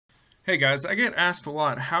Hey guys, I get asked a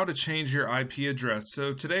lot how to change your IP address,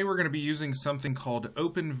 so today we're going to be using something called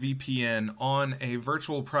OpenVPN on a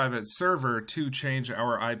virtual private server to change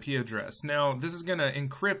our IP address. Now, this is going to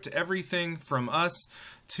encrypt everything from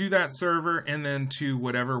us to that server and then to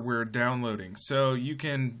whatever we're downloading. So you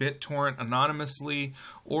can BitTorrent anonymously,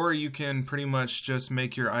 or you can pretty much just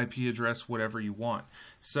make your IP address whatever you want.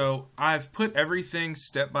 So I've put everything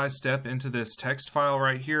step by step into this text file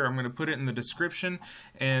right here. I'm going to put it in the description,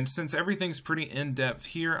 and since everything's pretty in-depth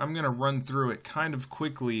here, I'm going to run through it kind of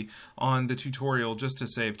quickly on the tutorial just to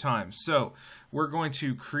save time. So we're going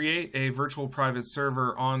to create a virtual private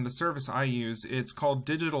server on the service I use. It's called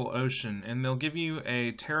DigitalOcean, and they'll give you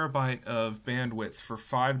a terabyte of bandwidth for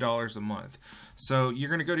 $5 a month. So you're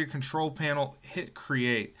going to go to your control panel, hit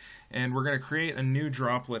create, and we're going to create a new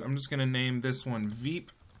droplet. I'm just going to name this one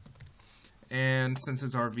Veep, and since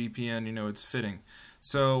it's our VPN, you know it's fitting.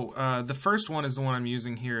 So the first one is the one I'm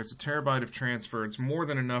using here. It's a terabyte of transfer. It's more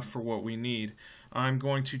than enough for what we need. I'm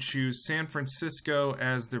going to choose San Francisco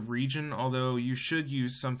as the region, although you should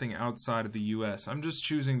use something outside of the US. I'm just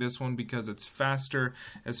choosing this one because it's faster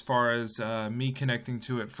as far as me connecting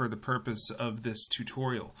to it for the purpose of this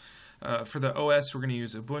tutorial. For the OS, we're going to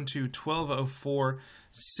use Ubuntu 12.04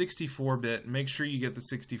 64-bit. Make sure you get the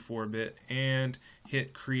 64-bit and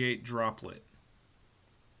hit Create Droplet.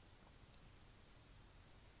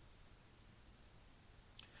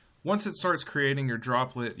 Once it starts creating your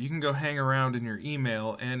droplet, you can go hang around in your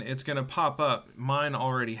email and it's going to pop up. Mine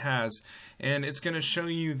already has, and it's going to show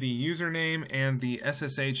you the username and the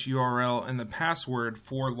SSH URL and the password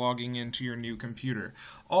for logging into your new computer.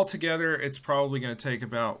 Altogether, it's probably going to take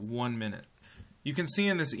about 1 minute. You can see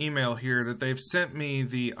in this email here that they've sent me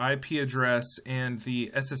the IP address and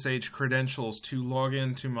the SSH credentials to log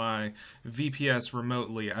into my VPS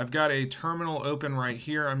remotely. I've got a terminal open right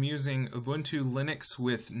here. I'm using Ubuntu Linux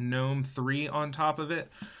with GNOME 3 on top of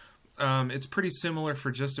it. It's pretty similar for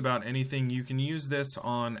just about anything. You can use this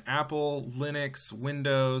on Apple, Linux,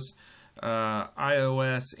 Windows,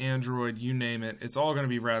 iOS, Android, you name it. It's all going to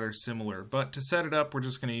be rather similar. But to set it up, we're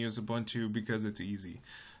just going to use Ubuntu because it's easy.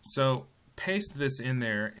 So paste this in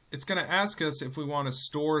there. It's going to ask us if we want to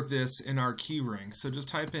store this in our keyring. So just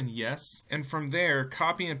type in yes, and from there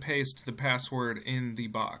copy and paste the password in the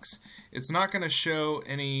box. It's not going to show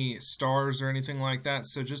any stars or anything like that,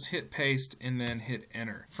 so just hit paste and then hit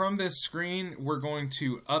enter. From this screen, we're going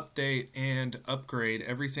to update and upgrade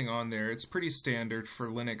everything on there. It's pretty standard for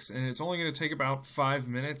Linux, and it's only going to take about 5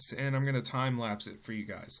 minutes, and I'm going to time lapse it for you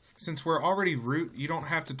guys. Since we're already root, you don't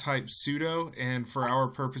have to type sudo, and for our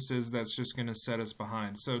purposes that's just going to set us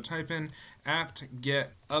behind. So type in apt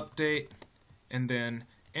get update and then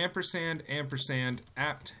ampersand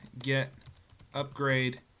apt get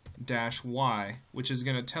upgrade -y, which is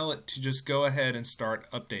going to tell it to just go ahead and start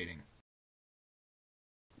updating.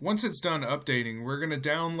 Once it's done updating, we're going to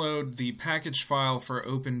download the package file for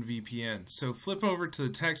OpenVPN. So flip over to the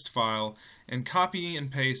text file and copy and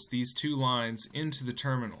paste these 2 lines into the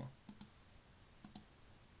terminal.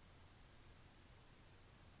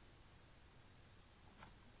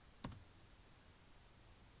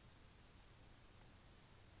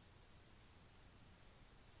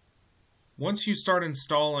 Once you start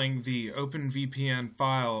installing the OpenVPN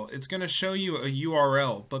file, it's going to show you a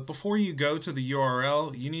URL, but before you go to the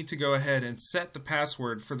URL, you need to go ahead and set the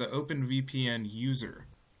password for the OpenVPN user.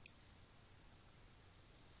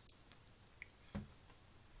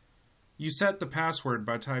 You set the password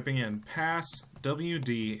by typing in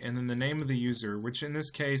passwd and then the name of the user, which in this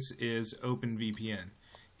case is OpenVPN.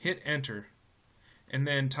 Hit enter, and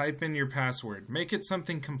then type in your password. Make it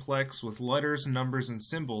something complex with letters, numbers, and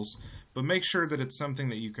symbols, but make sure that it's something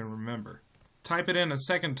that you can remember. Type it in a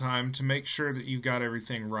second time to make sure that you got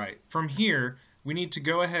everything right. From here, we need to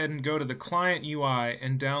go ahead and go to the client UI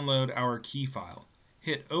and download our key file.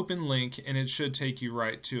 Hit open link and it should take you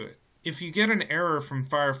right to it. If you get an error from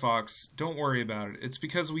Firefox, don't worry about it. It's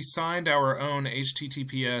because we signed our own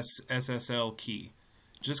HTTPS SSL key.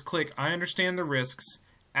 Just click I understand the risks,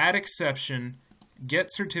 add exception,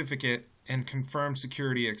 get certificate, and confirm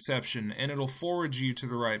security exception, and it'll forward you to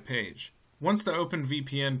the right page. Once the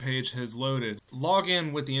OpenVPN page has loaded, log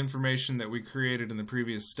in with the information that we created in the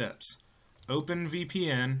previous steps. Open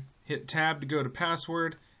VPN, hit tab to go to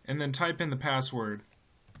password, and then type in the password.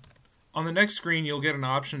 On the next screen, you'll get an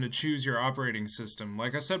option to choose your operating system.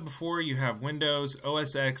 Like I said before, you have Windows,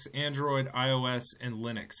 OS X, Android, iOS, and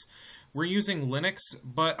Linux. We're using Linux,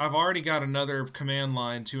 but I've already got another command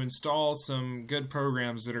line to install some good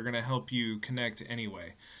programs that are going to help you connect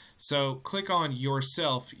anyway. So click on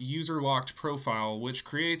Yourself User Locked Profile, which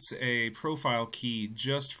creates a profile key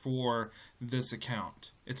just for this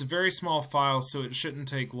account. It's a very small file, so it shouldn't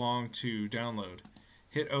take long to download.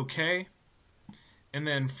 Hit OK, and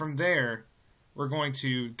then from there we're going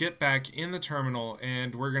to get back in the terminal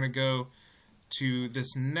and we're going to go to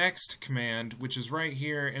this next command, which is right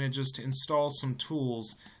here, and it just installs some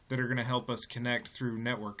tools that are going to help us connect through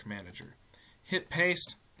Network Manager. Hit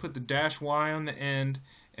paste, put the -y on the end,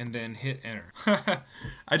 and then hit enter.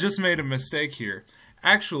 I just made a mistake here.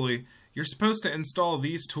 Actually, you're supposed to install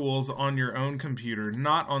these tools on your own computer,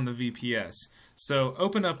 not on the VPS. So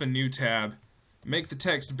open up a new tab, make the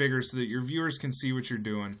text bigger so that your viewers can see what you're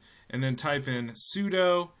doing, and then type in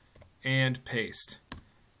sudo and paste.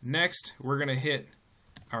 Next, we're going to hit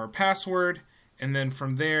our password, and then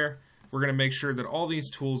from there, we're going to make sure that all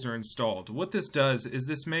these tools are installed. What this does is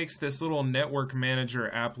this makes this little network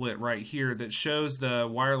manager applet right here that shows the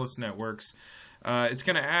wireless networks. It's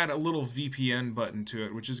going to add a little VPN button to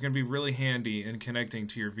it, which is going to be really handy in connecting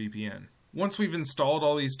to your VPN. Once we've installed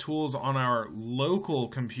all these tools on our local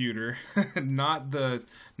computer, not the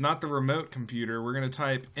remote computer, we're going to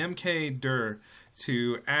type mkdir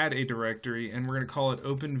to add a directory, and we're going to call it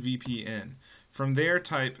OpenVPN. From there,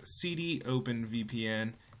 type cd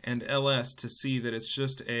OpenVPN and ls to see that it's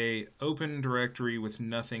just a open directory with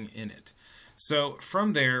nothing in it. So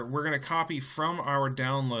from there, we're going to copy from our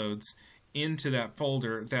downloads into that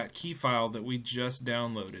folder that key file that we just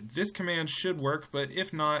downloaded. This command should work, but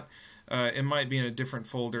if not, it might be in a different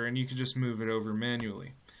folder and you can just move it over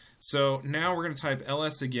manually. So now we're going to type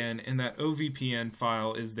ls again, and that OVPN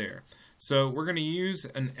file is there. So we're going to use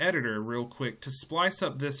an editor real quick to splice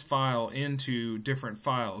up this file into different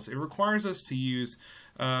files. It requires us to use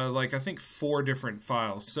like I think 4 different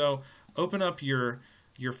files. So open up your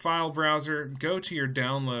file browser, go to your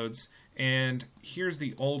downloads, and here's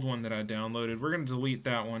the old one that I downloaded. We're going to delete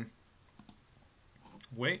that one.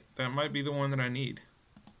 Wait, that might be the one that I need.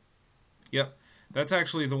 Yep, that's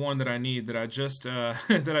actually the one that I need that I just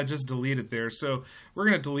that I just deleted there. So we're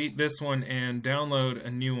going to delete this one and download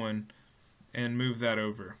a new one and move that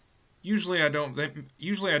over. Usually I don't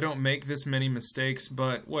make this many mistakes,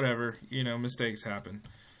 but whatever, you know, mistakes happen.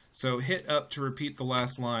 So hit up to repeat the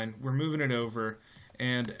last line. We're moving it over,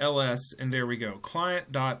 and ls, and there we go,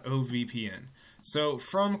 client.ovpn. So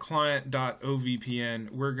from client.ovpn,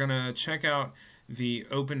 we're going to check out the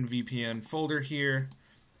OpenVPN folder here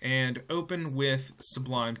and open with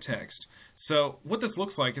Sublime Text. So what this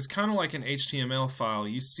looks like is kind of like an HTML file.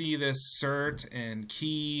 You see this cert and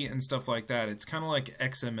key and stuff like that. It's kind of like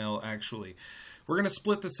XML actually. We're going to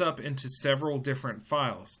split this up into several different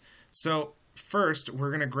files. So first, we're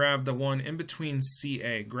going to grab the one in between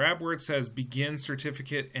CA. Grab where it says Begin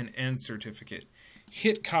Certificate and End Certificate.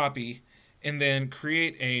 Hit copy, and then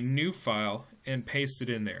create a new file and paste it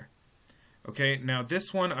in there. Okay, now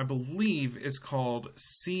this one I believe is called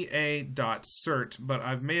ca.cert, but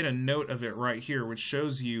I've made a note of it right here which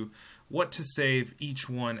shows you what to save each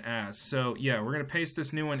one as. So yeah, we're going to paste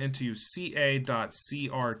this new one into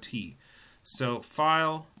ca.crt. So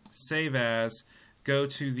File, Save As, go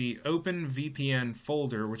to the OpenVPN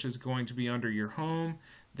folder, which is going to be under your Home,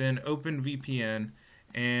 then OpenVPN,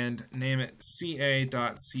 and name it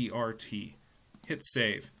ca.crt. Hit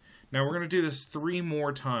Save. Now we're going to do this 3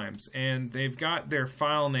 more times, and they've got their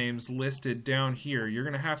file names listed down here. You're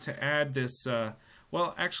going to have to add this,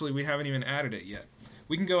 well actually we haven't even added it yet.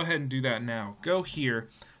 We can go ahead and do that now. Go here,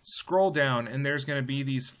 scroll down, and there's going to be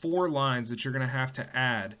these 4 lines that you're going to have to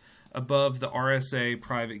add above the RSA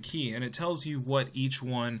private key, and it tells you what each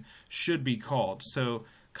one should be called. So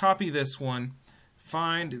copy this one,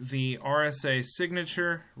 find the RSA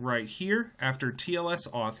signature right here after TLS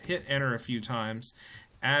auth, hit enter a few times,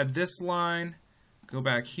 add this line, go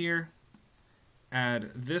back here, add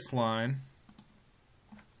this line,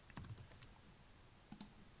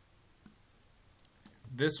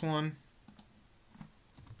 this one,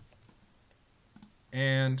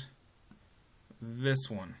 and this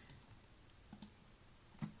one.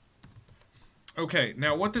 Okay,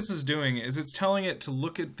 now what this is doing is it's telling it to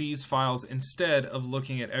look at these files instead of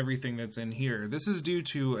looking at everything that's in here. This is due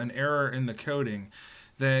to an error in the coding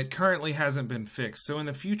that currently hasn't been fixed. So in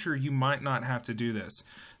the future, you might not have to do this.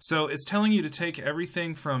 So it's telling you to take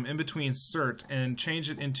everything from in between cert and change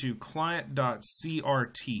it into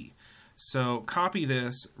client.crt. So copy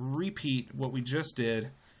this, repeat what we just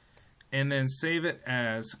did, and then save it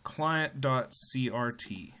as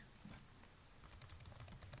client.crt.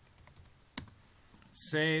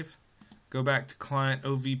 Save, go back to client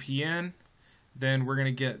OVPN, then we're going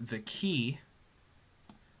to get the key.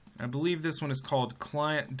 I believe this one is called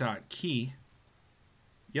client.key.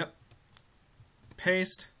 Yep,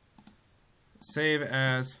 paste, save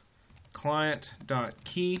as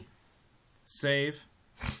client.key, save.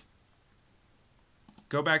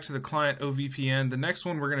 Go back to the client OVPN. The next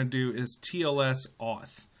one we're going to do is TLS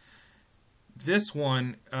auth. This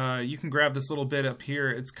one, you can grab this little bit up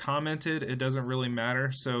here. It's commented. It doesn't really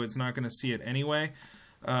matter, so it's not going to see it anyway.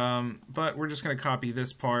 But we're just going to copy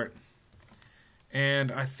this part.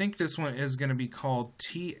 And I think this one is going to be called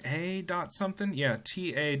TA dot something. Yeah,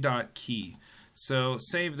 TA dot key. So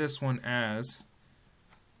save this one as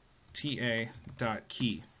TA dot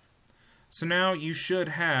key. So now you should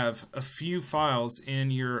have a few files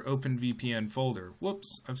in your OpenVPN folder.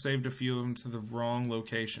 Whoops, I've saved a few of them to the wrong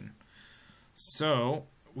location. So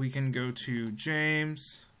we can go to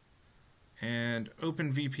James and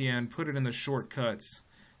OpenVPN, put it in the shortcuts,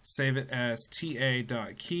 save it as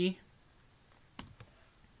ta.key.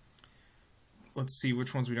 Let's see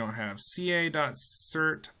which ones we don't have.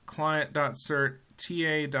 ca.cert, client.cert,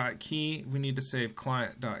 ta.key. We need to save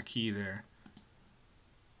client.key there.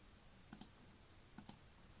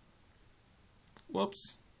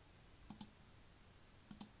 Whoops.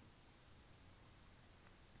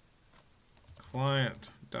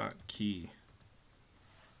 Client.key.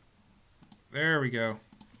 There we go.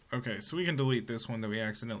 Okay, so we can delete this one that we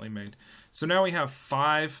accidentally made. So now we have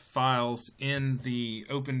 5 files in the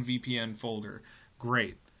OpenVPN folder.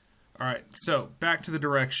 Great. Alright, so back to the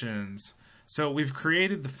directions. So we've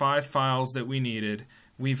created the 5 files that we needed.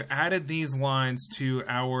 We've added these lines to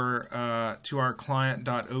our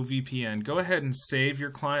client.ovpn. Go ahead and save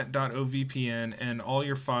your client.ovpn and all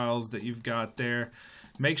your files that you've got there.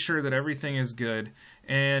 Make sure that everything is good.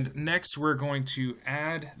 And next we're going to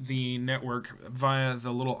add the network via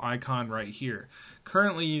the little icon right here.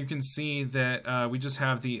 Currently you can see that we just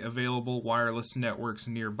have the available wireless networks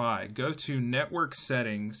nearby. Go to network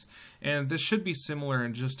settings, and this should be similar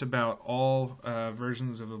in just about all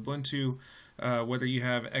versions of Ubuntu, whether you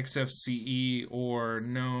have XFCE or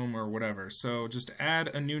GNOME or whatever. So just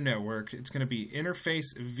add a new network. It's going to be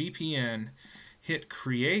interface VPN, hit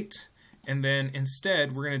create, and then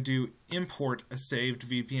instead we're going to do import a saved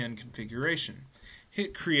VPN configuration.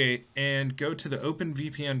 Hit create and go to the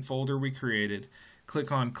OpenVPN folder we created,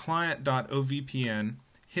 click on client.ovpn,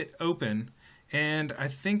 hit open, and I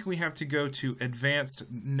think we have to go to advanced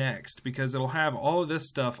next because it'll have all of this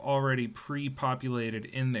stuff already pre-populated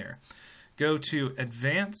in there. Go to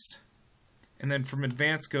advanced, and then from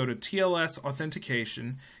advanced go to TLS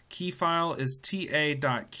authentication. Key file is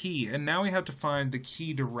ta.key, and now we have to find the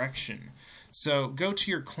key direction. So go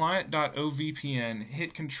to your client.ovpn,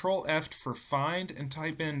 hit Control F for find, and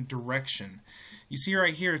type in direction. You see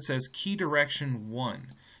right here it says key direction 1.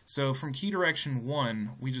 So from key direction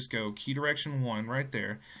 1, we just go key direction 1 right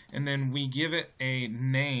there, and then we give it a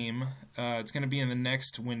name. It's going to be in the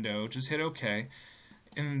next window. Just hit OK.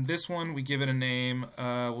 In this one, we give it a name.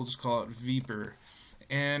 We'll just call it Viper.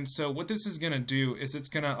 And so what this is going to do is it's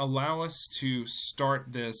going to allow us to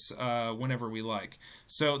start this whenever we like.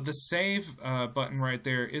 So the save button right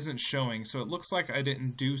there isn't showing, so it looks like I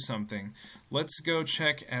didn't do something. Let's go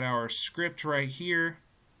check at our script right here.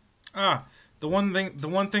 The one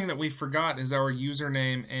thing that we forgot is our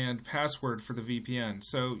username and password for the VPN.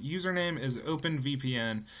 So username is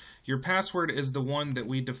OpenVPN. Your password is the one that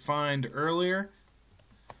we defined earlier.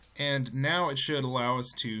 And now it should allow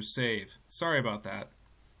us to save. Sorry about that.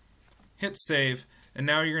 Hit save, and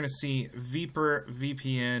now you're going to see Viper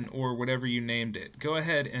VPN or whatever you named it. Go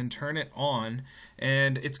ahead and turn it on,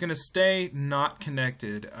 and it's going to stay not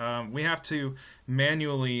connected. We have to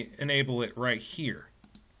manually enable it right here.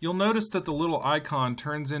 You'll notice that the little icon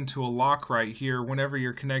turns into a lock right here whenever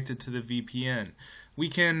you're connected to the VPN. We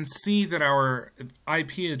can see that our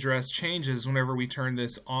IP address changes whenever we turn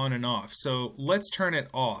this on and off. So let's turn it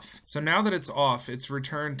off. So now that it's off, it's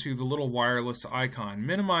returned to the little wireless icon.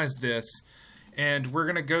 Minimize this, and we're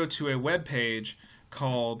going to go to a web page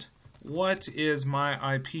called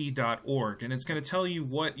whatismyip.org, and it's going to tell you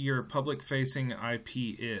what your public-facing IP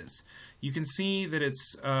is. You can see that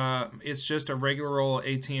it's just a regular old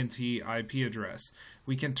AT&T IP address.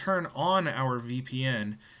 We can turn on our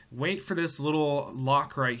VPN. Wait for this little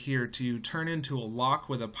lock right here to turn into a lock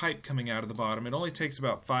with a pipe coming out of the bottom. It only takes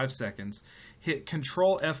about 5 seconds. Hit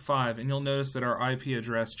Control F5 and you'll notice that our IP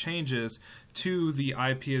address changes to the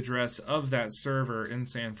IP address of that server in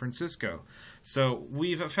San Francisco. So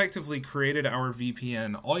we've effectively created our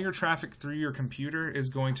VPN. All your traffic through your computer is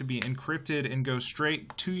going to be encrypted and go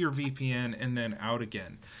straight to your VPN and then out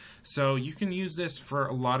again. So you can use this for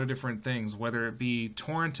a lot of different things, whether it be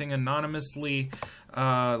torrenting anonymously,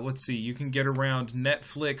 let's see, you can get around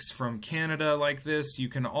Netflix from Canada like this. You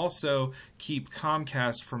can also keep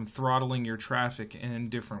Comcast from throttling your traffic in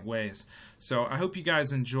different ways. So I hope you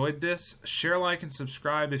guys enjoyed this. Share, like, and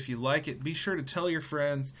subscribe if you like it. Be sure to tell your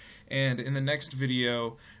friends. And in the next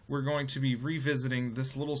video, we're going to be revisiting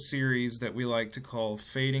this little series that we like to call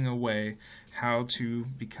Fading Away, How to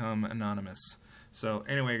Become Anonymous. So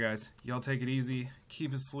anyway, guys, y'all take it easy.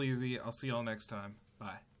 Keep it sleazy. I'll see y'all next time.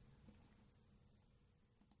 Bye.